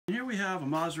we have a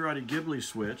Maserati Ghibli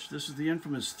switch. This is the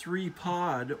infamous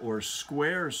 3-pod or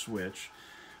square switch,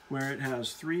 where it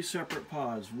has 3 separate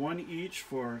pods, one each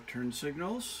for turn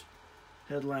signals,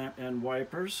 headlamp, and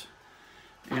wipers.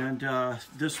 And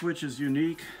this switch is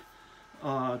unique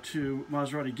to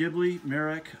Maserati Ghibli,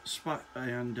 Merrick,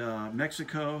 and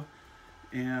Mexico,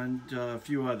 and a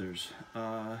few others.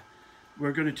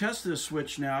 We're going to test this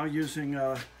switch now using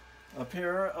a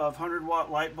pair of 100-watt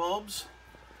light bulbs,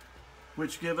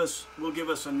 which will give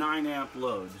us a 9-amp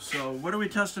load. So what are we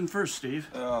testing first, Steve?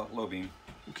 Low beam.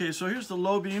 Okay, so here's the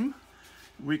low beam.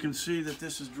 We can see that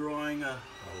this is drawing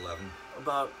 11.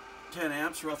 about 10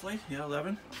 amps roughly. Yeah,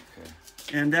 11. Okay.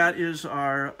 And that is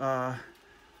our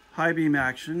high beam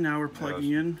action. Now we're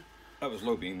plugging in. That was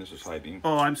low beam. This is high beam.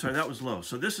 Oh, I'm sorry, that was low.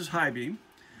 So this is high beam.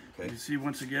 Okay. You see,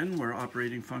 once again, we're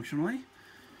operating functionally. Okay.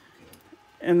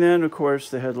 And then, of course,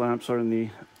 the headlamps are in the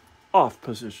off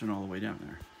position all the way down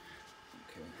there.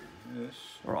 Okay. This.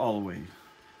 Or all the way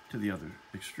to the other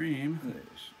extreme.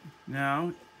 This.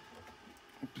 Now,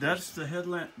 that's the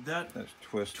headlamp. That's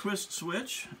twist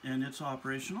switch, and it's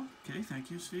operational. Okay,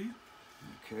 thank you, Steve.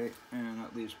 Okay, and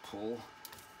that leaves pull,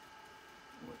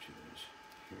 which is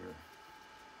here,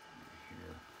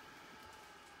 here.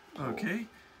 Pull. Okay,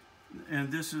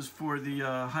 and this is for the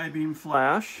high beam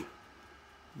flash,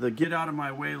 the get out of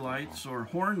my way lights, or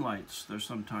horn lights, they're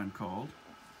sometimes called.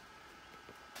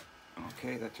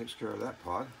 Okay, that takes care of that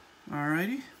pod.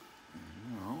 Alrighty.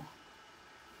 Now,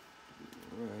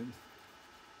 red,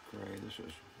 gray, this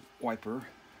is wiper.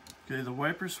 Okay, the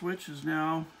wiper switch is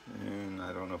now... And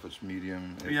I don't know if it's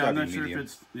medium. Yeah, I'm not sure if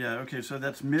it's... Yeah, okay, so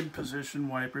that's mid-position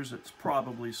wipers. It's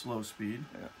probably slow speed.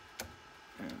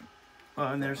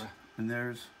 Yeah. And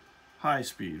there's high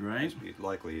speed, right? High speed,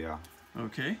 likely, yeah.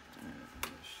 Okay.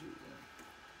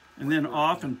 And then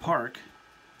off and park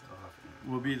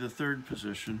will be the third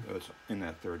position. Oh, it's in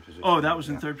that third position. Oh, that was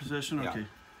in third position? Okay.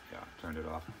 Yeah, turned it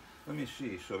off. Let me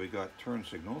see. So we got turn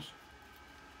signals,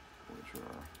 which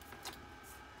are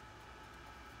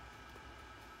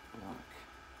black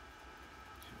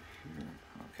to here.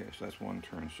 Okay, so that's one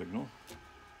turn signal.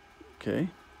 Okay.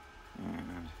 And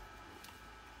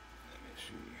let me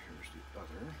see. Here's the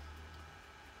other.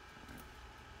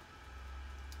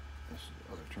 This is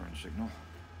the other turn signal.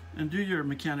 And do your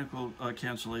mechanical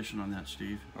cancellation on that,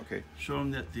 Steve. Okay. Show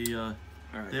them that the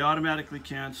right. they automatically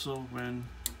cancel when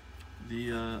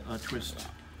the twist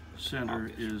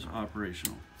center is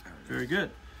operational. Very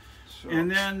good. So and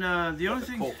then the other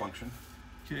thing. Pull function.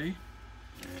 Okay.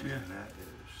 And that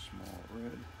is small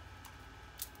red.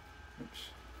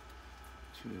 Oops.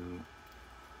 To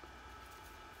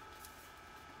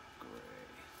gray.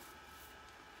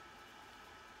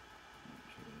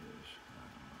 Which is, I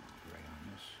don't know, gray on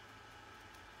this.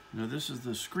 Now this is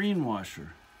the screen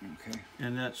washer. Okay.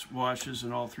 And that washes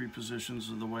in all 3 positions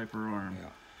of the wiper arm. Yeah.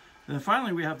 And then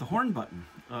finally we have the horn button,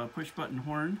 push button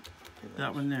horn, Okay,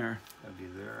 that one there. That'd be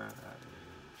there. That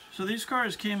is. So these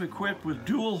cars came equipped with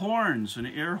dual horns, an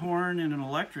air horn and an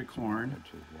electric horn.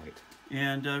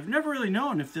 And I've never really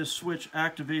known if this switch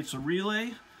activates a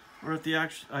relay or if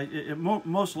it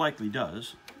most likely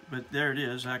does. But there it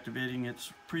is, activating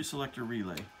its pre-selector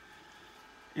relay.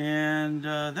 And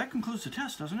that concludes the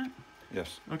test, doesn't it?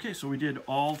 Yes. Okay, so we did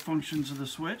all functions of the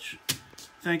switch.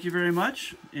 Thank you very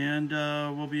much, and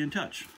we'll be in touch.